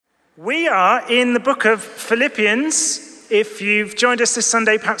We are in the book of Philippians. If you've joined us this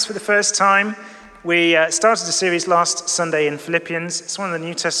Sunday, perhaps for the first time, we started a series last Sunday in Philippians. It's one of the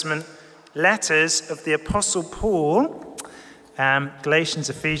New Testament letters of the Apostle Paul.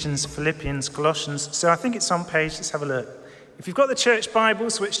 Galatians, Ephesians, Philippians, Colossians. So I think it's on page, let's have a look. If you've got the church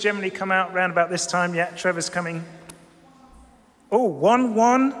Bibles, which generally come out around about this time, Trevor's coming.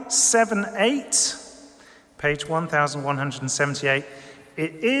 1178, page 1178.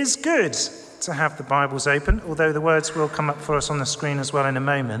 It is good to have the Bibles open, although the words will come up for us on the screen as well in a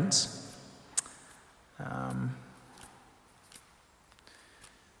moment.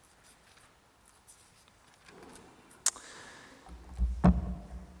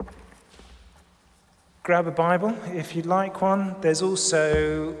 Grab a Bible if you'd like one. There's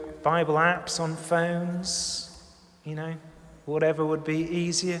also Bible apps on phones, whatever would be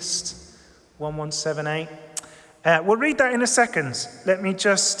easiest. 1178. We'll read that in a second. Let me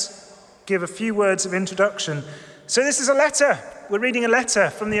just give a few words of introduction. So this is a letter. We're reading a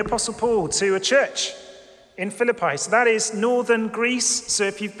letter from the Apostle Paul to a church in Philippi. So that is northern Greece. So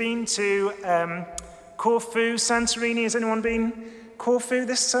if you've been to Corfu, Santorini, has anyone been Corfu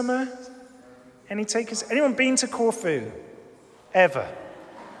this summer? Any takers? Anyone been to Corfu? Ever?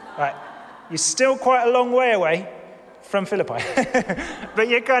 Right. You're still quite a long way away from Philippi. But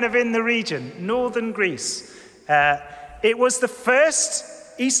you're kind of in the region, northern Greece. It was the first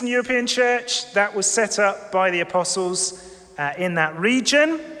Eastern European church that was set up by the apostles in that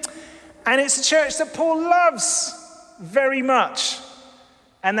region. And it's a church that Paul loves very much.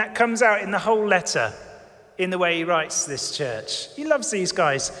 And that comes out in the whole letter, in the way he writes this church. He loves these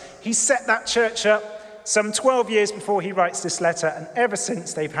guys. He set that church up some 12 years before he writes this letter. And ever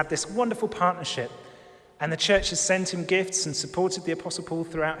since, they've had this wonderful partnership. And the church has sent him gifts and supported the Apostle Paul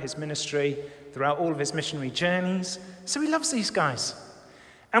throughout his ministry, throughout all of his missionary journeys. So he loves these guys.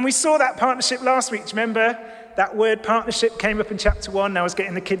 And we saw that partnership last week. Do you remember? That word partnership came up in chapter 1. I was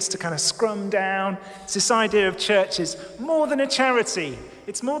getting the kids to kind of scrum down. It's this idea of church is more than a charity.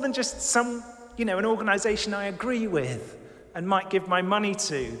 It's more than just some, an organization I agree with and might give my money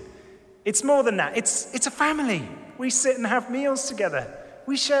to. It's more than that. It's a family. We sit and have meals together.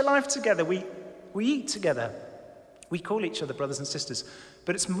 We share life together. We eat together. We call each other brothers and sisters.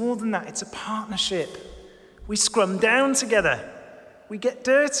 But it's more than that. It's a partnership. We scrum down together. We get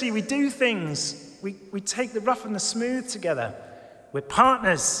dirty. We do things. We take the rough and the smooth together. We're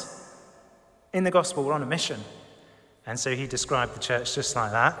partners in the gospel. We're on a mission. And so he described the church just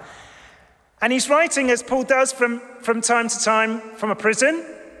like that. And he's writing, as Paul does from time to time, from a prison.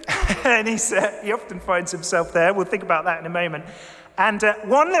 And he often finds himself there. We'll think about that in a moment. And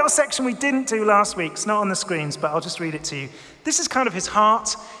one little section we didn't do last week, it's not on the screens, but I'll just read it to you. This is kind of his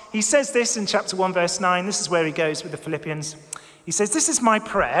heart. He says this in chapter 1, verse 9. This is where he goes with the Philippians. He says, "This is my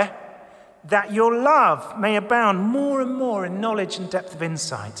prayer, that your love may abound more and more in knowledge and depth of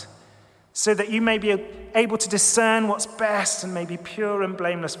insight, so that you may be able to discern what's best and may be pure and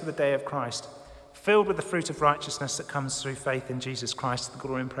blameless for the day of Christ, filled with the fruit of righteousness that comes through faith in Jesus Christ, to the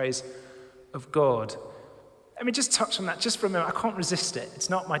glory and praise of God." Let me just touch on that just for a minute. I can't resist it. It's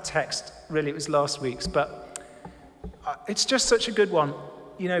not my text, really. It was last week's, but it's just such a good one.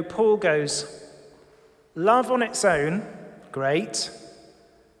 Paul goes, love on its own, great,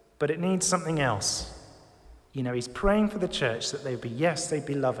 but it needs something else. He's praying for the church that they'd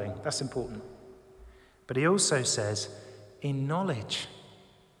be loving. That's important. But he also says, in knowledge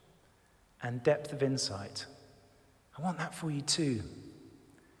and depth of insight. I want that for you too.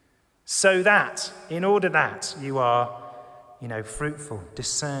 So that, in order that you are, fruitful,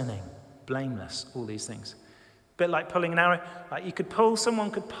 discerning, blameless, all these things. A bit like pulling an arrow. Like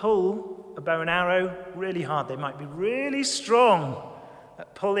someone could pull a bow and arrow really hard. They might be really strong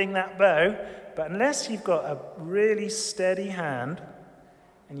at pulling that bow, but unless you've got a really steady hand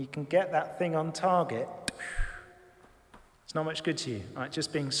and you can get that thing on target, it's not much good to you. Right?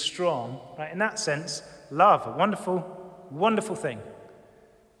 Just being strong. Right? In that sense, love, a wonderful, wonderful thing.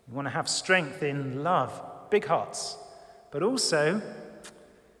 You want to have strength in love, big hearts. But also,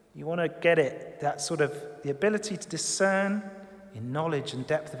 you want to get that sort of the ability to discern in knowledge and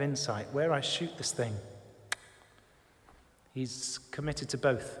depth of insight where I shoot this thing. He's committed to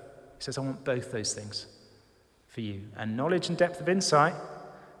both. He says, I want both those things for you. And knowledge and depth of insight,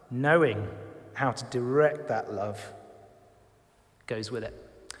 knowing how to direct that love, goes with it.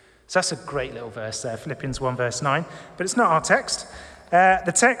 So that's a great little verse there, Philippians 1, verse 9. But it's not our text.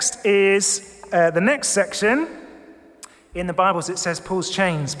 The text is the next section. In the Bibles, it says Paul's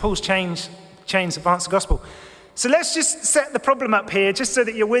chains. Paul's chains advance the gospel. So let's just set the problem up here, just so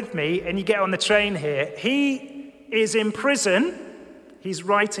that you're with me and you get on the train here. He is in prison He's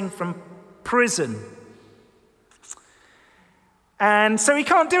writing from prison. And so he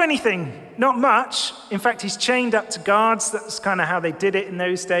can't do anything, not much. In fact, he's chained up to guards. That's kind of how they did it in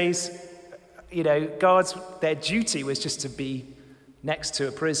those days. You know, guards, their duty was just to be next to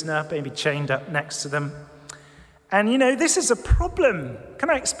a prisoner, maybe chained up next to them. And, you know, this is a problem. Can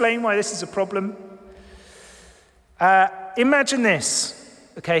I explain why this is a problem? Imagine this.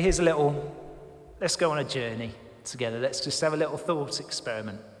 Okay, here's a little, let's go on a journey together. Let's just have a little thought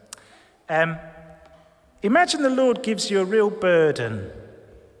experiment. Imagine the Lord gives you a real burden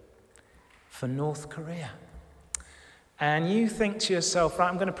for North Korea. And you think to yourself, right,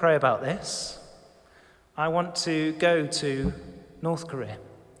 I'm going to pray about this. I want to go to North Korea,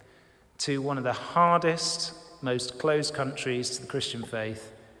 to one of the hardest, most closed countries to the Christian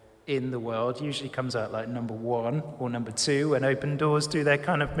faith in the world. Usually comes out like number 1 or number 2 when Open Doors do their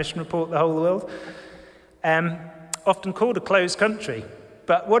kind of mission report, the whole world. Often called a closed country.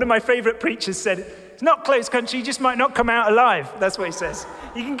 But one of my favorite preachers said, it's not closed country, you just might not come out alive. That's what he says.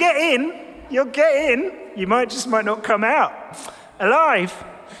 You can get in, you'll get in, you might not come out alive.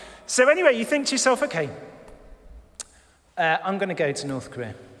 So anyway, you think to yourself, okay, I'm going to go to North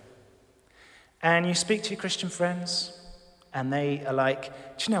Korea. And you speak to your Christian friends, and they are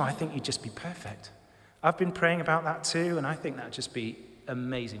like, do you know, I think you'd just be perfect. I've been praying about that too, and I think that'd just be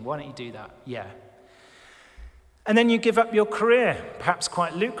amazing. Why don't you do that? Yeah. And then you give up your career, perhaps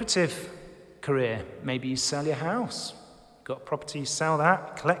quite lucrative career. Maybe you sell your house. Got property, you sell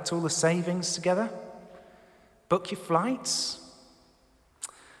that, collect all the savings together, book your flights.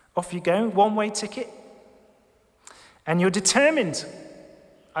 Off you go, one-way ticket. And you're determined,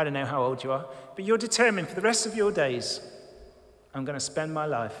 I don't know how old you are, but you're determined for the rest of your days, I'm going to spend my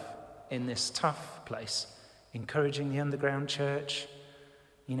life in this tough place, encouraging the underground church,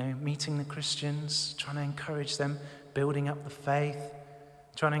 you know, meeting the Christians, trying to encourage them, building up the faith,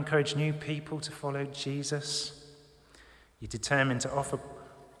 trying to encourage new people to follow Jesus. You're determined to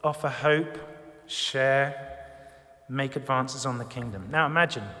offer hope, share, make advances on the kingdom. Now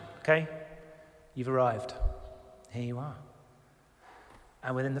imagine, okay, you've arrived. Here you are.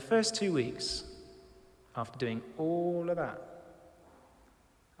 And within the first 2 weeks, after doing all of that,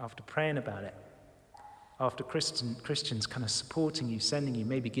 after praying about it, after Christians kind of supporting you, sending you,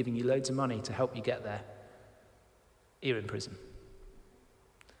 maybe giving you loads of money to help you get there, you're in prison.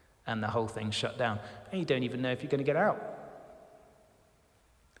 And the whole thing's shut down. And you don't even know if you're going to get out.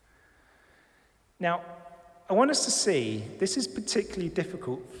 Now, I want us to see this is particularly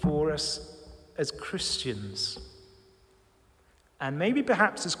difficult for us as Christians. And maybe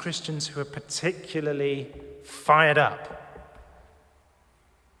perhaps as Christians who are particularly fired up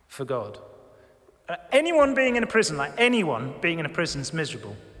for God. Anyone being in a prison, like anyone being in a prison is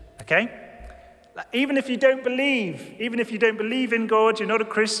miserable, okay? Like, even if you don't believe in God, you're not a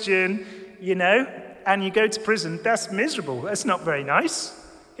Christian, you know, and you go to prison, that's miserable. That's not very nice.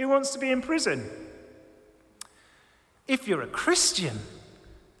 Who wants to be in prison? If you're a Christian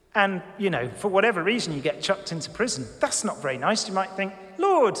and, you know, for whatever reason you get chucked into prison, that's not very nice. You might think,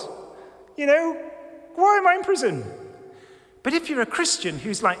 Lord, you know, why am I in prison? But if you're a Christian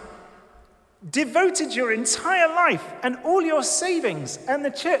who's like devoted your entire life and all your savings and the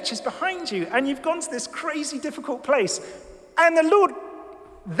church is behind you and you've gone to this crazy difficult place and the Lord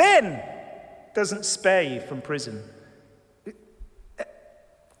then doesn't spare you from prison,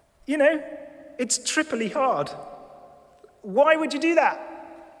 you know, it's triply hard. Why would you do that?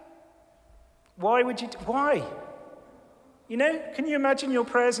 Why? You know, can you imagine your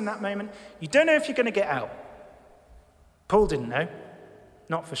prayers in that moment? You don't know if you're going to get out. Paul didn't know,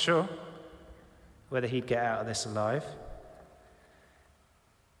 not for sure, whether he'd get out of this alive.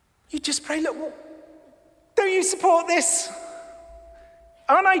 You just pray, look, well, don't you support this?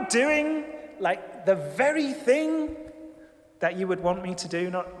 Aren't I doing like the very thing that you would want me to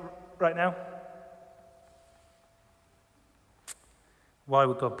do not right now? Why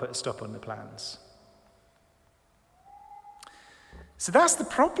would God put a stop on the plans? So that's the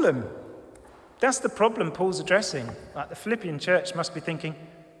problem. That's the problem Paul's addressing. Like the Philippian church must be thinking,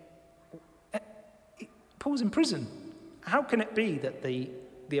 Paul's in prison. How can it be that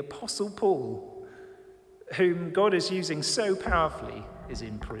the Apostle Paul, whom God is using so powerfully, is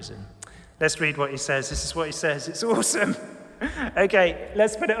in prison? Let's read what he says. This is what he says. It's awesome. Okay,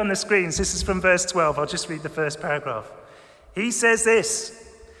 let's put it on the screens. This is from verse 12. I'll just read the first paragraph. He says this,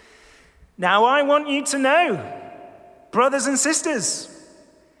 "Now I want you to know, brothers and sisters,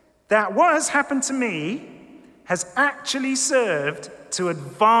 that what has happened to me has actually served to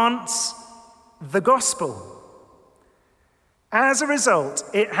advance the gospel. As a result,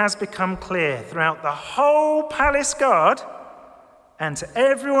 it has become clear throughout the whole palace guard and to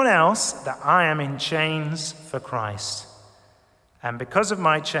everyone else that I am in chains for Christ. And because of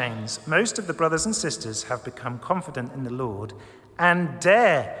my chains, most of the brothers and sisters have become confident in the Lord and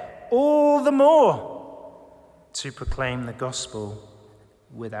dare all the more to proclaim the gospel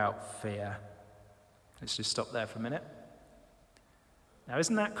without fear. Let's just stop there for a minute. Now,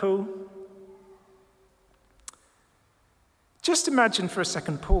 isn't that cool? Just imagine for a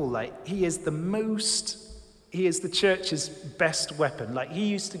second Paul, like, he is the church's best weapon. Like, he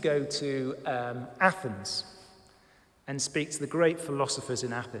used to go to Athens and speak to the great philosophers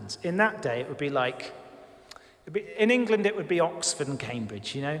in Athens. In that day, it would be like, in England, it would be Oxford and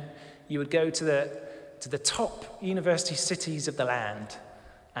Cambridge, you know? You would go to the top university cities of the land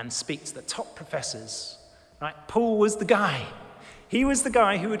and speak to the top professors, right? Paul was the guy. He was the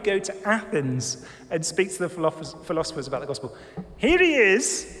guy who would go to Athens and speak to the philosophers about the gospel. Here he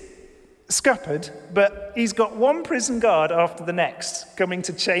is, scuppered, but he's got one prison guard after the next coming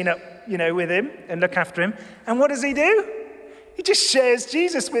to chain up, with him and look after him. And what does he do? He just shares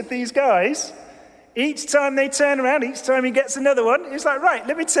Jesus with these guys. Each time they turn around, each time he gets another one, he's like, right,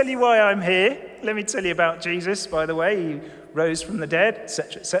 let me tell you why I'm here. Let me tell you about Jesus, by the way. He rose from the dead,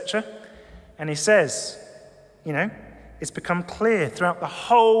 etc., etc. And he says, it's become clear throughout the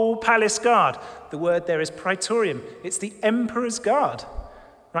whole palace guard. The word there is praetorium. It's the emperor's guard.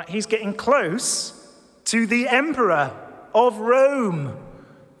 Right? He's getting close to the emperor of Rome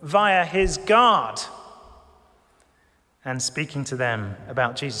via his guard and speaking to them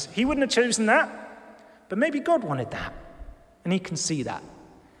about Jesus. He wouldn't have chosen that, but maybe God wanted that, and he can see that.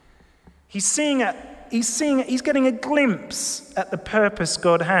 He's getting a glimpse at the purpose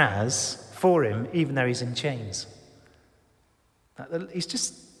God has for him, even though he's in chains. He's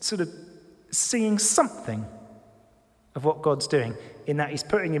just sort of seeing something of what God's doing in that he's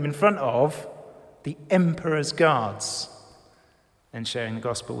putting him in front of the emperor's guards and sharing the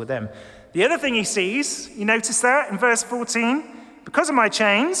gospel with them. The other thing he sees, you notice that in verse 14, because of my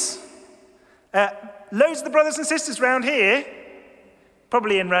chains, loads of the brothers and sisters around here,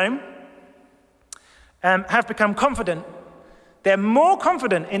 probably in Rome, have become confident. They're more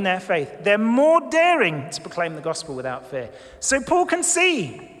confident in their faith. They're more daring to proclaim the gospel without fear. So Paul can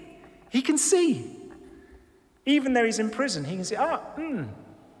see. He can see. Even though he's in prison, he can see, I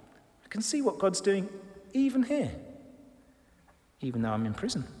can see what God's doing even here, even though I'm in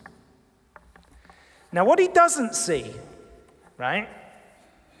prison. Now, what he doesn't see, right,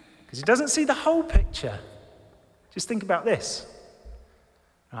 because he doesn't see the whole picture. Just think about this,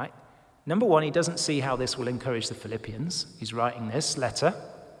 right? Number one, he doesn't see how this will encourage the Philippians. He's writing this letter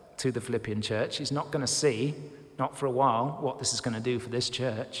to the Philippian church. He's not going to see, not for a while, what this is going to do for this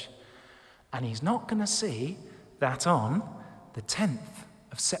church. And he's not going to see that on the 10th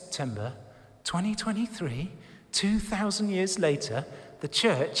of September, 2023, 2,000 years later, the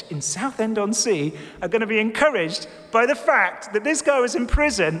church in Southend-on-Sea are going to be encouraged by the fact that this guy was in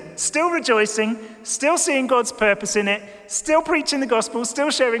prison, still rejoicing, still seeing God's purpose in it, still preaching the gospel,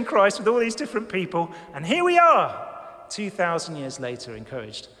 still sharing Christ with all these different people. And here we are, 2,000 years later,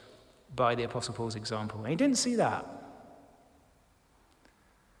 encouraged by the Apostle Paul's example. And he didn't see that.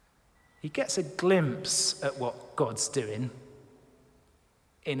 He gets a glimpse at what God's doing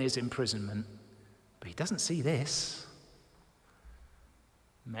in his imprisonment, but he doesn't see this.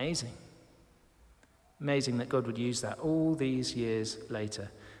 Amazing. Amazing that God would use that all these years later.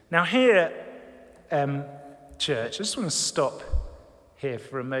 Now here, church, I just want to stop here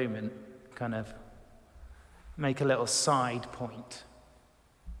for a moment, kind of make a little side point.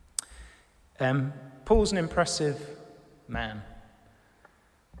 Paul's an impressive man,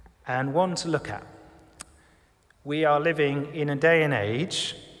 and one to look at. We are living in a day and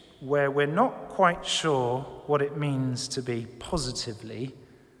age where we're not quite sure what it means to be positively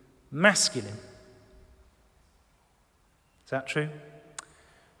masculine. Is that true?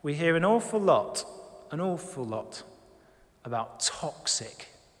 We hear an awful lot about toxic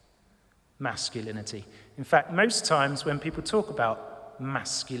masculinity. In fact, most times when people talk about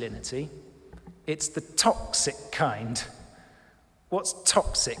masculinity, it's the toxic kind. What's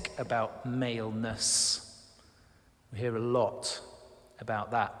toxic about maleness? We hear a lot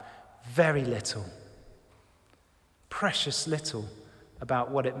about that. Very little, precious little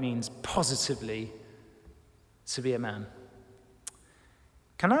about what it means positively to be a man.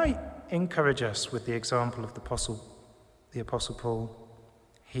 Can I encourage us with the example of the Apostle Paul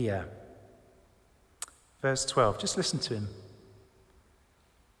here? Verse 12, just listen to him.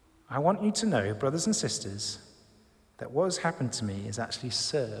 I want you to know, brothers and sisters, that what has happened to me has actually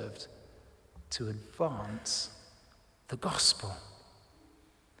served to advance the gospel.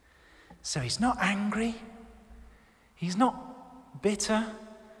 So he's not angry. He's not bitter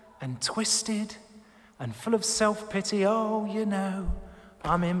and twisted and full of self-pity. Oh,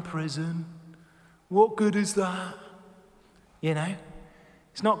 I'm in prison. What good is that?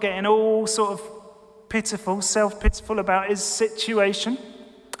 He's not getting all sort of pitiful, self-pitiful about his situation.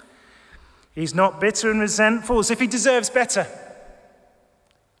 He's not bitter and resentful as if he deserves better.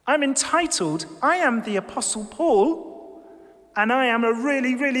 I'm entitled. I am the Apostle Paul, and I am a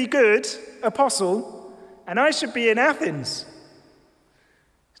really, really good apostle, and I should be in Athens.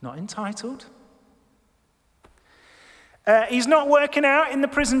 He's not entitled. He's not working out in the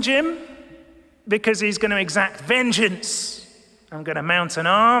prison gym because he's going to exact vengeance. I'm going to mount an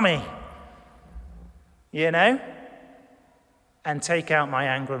army, and take out my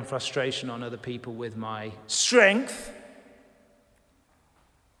anger and frustration on other people with my strength.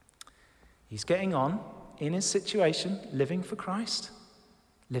 He's getting on in his situation, living for Christ,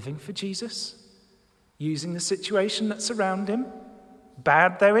 living for Jesus, using the situation that's around him,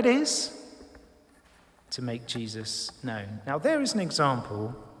 bad though it is, to make Jesus known. Now, there is an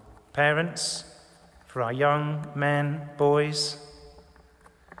example, parents, for our young men, boys,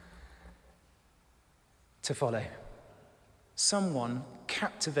 to follow. Someone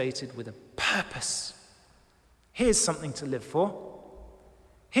captivated with a purpose. Here's something to live for.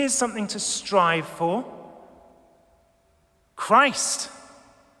 Here's something to strive for. Christ.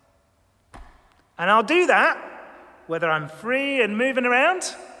 And I'll do that whether I'm free and moving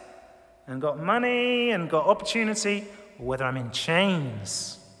around and got money and got opportunity, or whether I'm in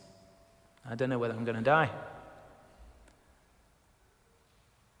chains. I don't know whether I'm going to die.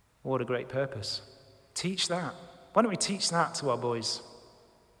 What a great purpose. Teach that. Why don't we teach that to our boys?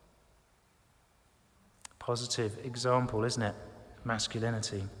 Positive example, isn't it?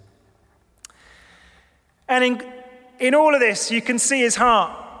 Masculinity. And in all of this, you can see his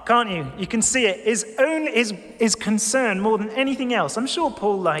heart, can't you? You can see it. His concern more than anything else. I'm sure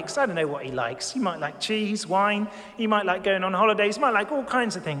Paul likes, I don't know what he likes. He might like cheese, wine. He might like going on holidays. He might like all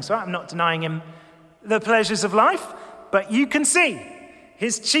kinds of things. So I'm not denying him the pleasures of life. But you can see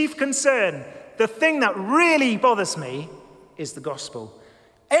his chief concern, the thing that really bothers me, is the gospel.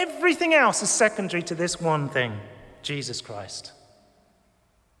 Everything else is secondary to this one thing, Jesus Christ.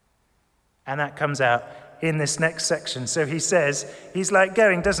 And that comes out in this next section. So he says, he's like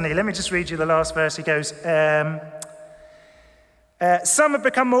going, doesn't he? Let me just read you the last verse. He goes, some have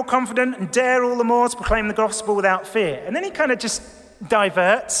become more confident and dare all the more to proclaim the gospel without fear. And then he kind of just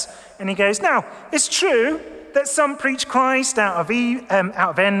diverts and he goes, now, it's true that some preach Christ out of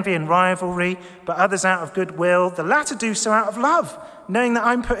envy and rivalry, but others out of goodwill. The latter do so out of love, knowing that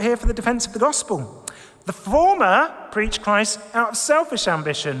I'm put here for the defense of the gospel. The former preach Christ out of selfish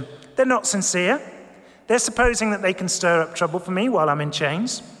ambition. They're not sincere. They're supposing that they can stir up trouble for me while I'm in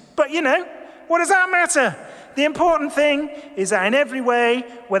chains. But what does that matter? The important thing is that in every way,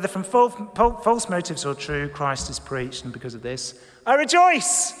 whether from false motives or true, Christ is preached, and because of this, I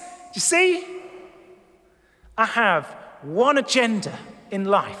rejoice. Do you see? I have one agenda in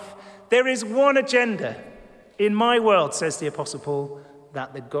life. There is one agenda in my world, says the Apostle Paul,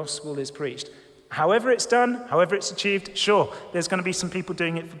 that the gospel is preached. However it's done, however it's achieved, sure, there's going to be some people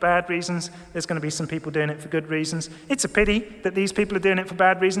doing it for bad reasons. There's going to be some people doing it for good reasons. It's a pity that these people are doing it for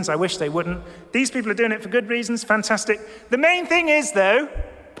bad reasons. I wish they wouldn't. These people are doing it for good reasons. Fantastic. The main thing is, though,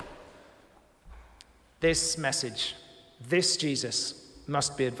 this message, this Jesus,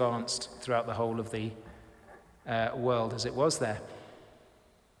 must be advanced throughout the whole of the world as it was there.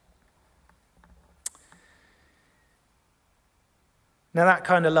 Now that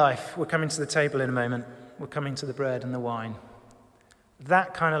kind of life, we're coming to the table in a moment, we're coming to the bread and the wine.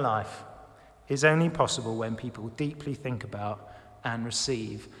 That kind of life is only possible when people deeply think about and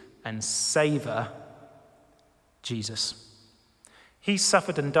receive and savor Jesus. He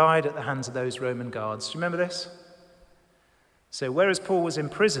suffered and died at the hands of those Roman guards. Do you remember this? So whereas Paul was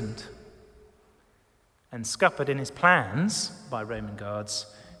imprisoned and scuppered in his plans by Roman guards,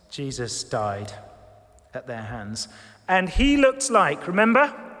 Jesus died at their hands. And he looked like,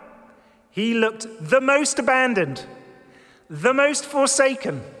 remember? He looked the most abandoned, the most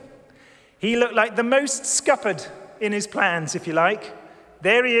forsaken. He looked like the most scuppered in his plans, if you like.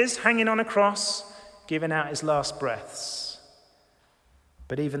 There he is, hanging on a cross, giving out his last breaths.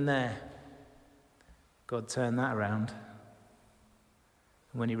 But even there, God turned that around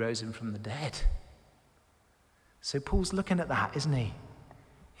when he rose him from the dead. So Paul's looking at that, isn't he?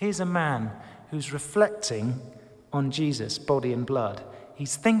 Here's a man who's reflecting on Jesus, body and blood.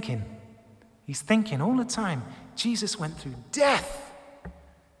 He's thinking all the time. Jesus went through death,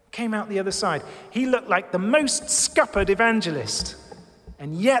 came out the other side. He looked like the most scuppered evangelist,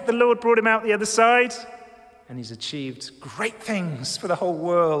 and yet the Lord brought him out the other side, and he's achieved great things for the whole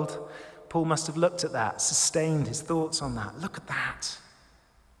world. Paul must have looked at that, sustained his thoughts on that. Look at that.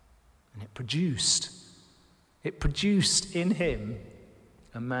 And it produced in him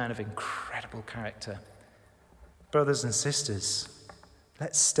a man of incredible character. Brothers and sisters,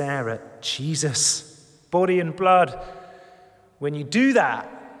 let's stare at Jesus, body and blood. When you do that,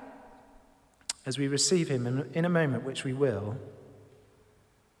 as we receive him in a moment, which we will,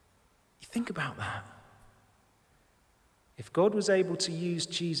 you think about that. If God was able to use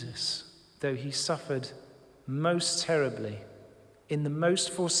Jesus, though he suffered most terribly, in the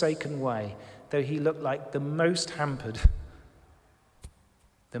most forsaken way, though he looked like the most hampered,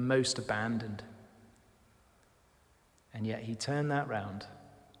 the most abandoned, and yet he turned that round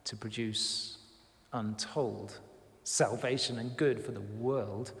to produce untold salvation and good for the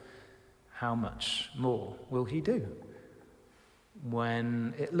world, how much more will he do?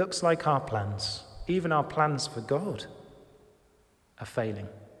 When it looks like our plans, even our plans for God, are failing,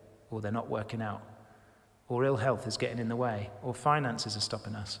 or they're not working out, or ill health is getting in the way, or finances are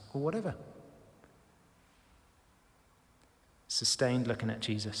stopping us, or whatever. Sustained looking at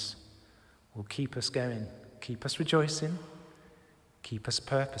Jesus will keep us going, keep us rejoicing, keep us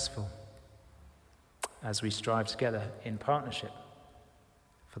purposeful as we strive together in partnership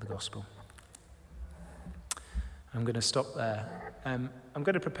for the gospel. I'm going to stop there. I'm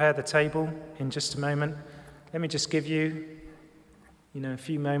going to prepare the table in just a moment. Let me just give you, a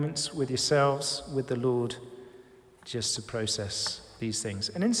few moments with yourselves, with the Lord, just to process these things.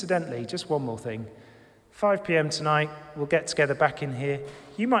 And incidentally, just one more thing. 5 p.m. tonight, we'll get together back in here.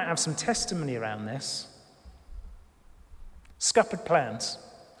 You might have some testimony around this. Scuppered plans.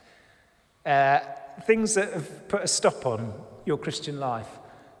 Things that have put a stop on your Christian life.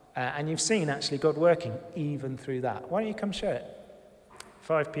 And you've seen actually God working even through that. Why don't you come share it?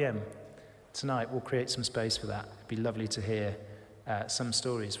 5 p.m. tonight, we'll create some space for that. It'd be lovely to hear some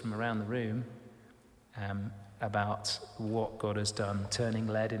stories from around the room about what God has done, turning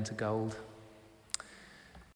lead into gold,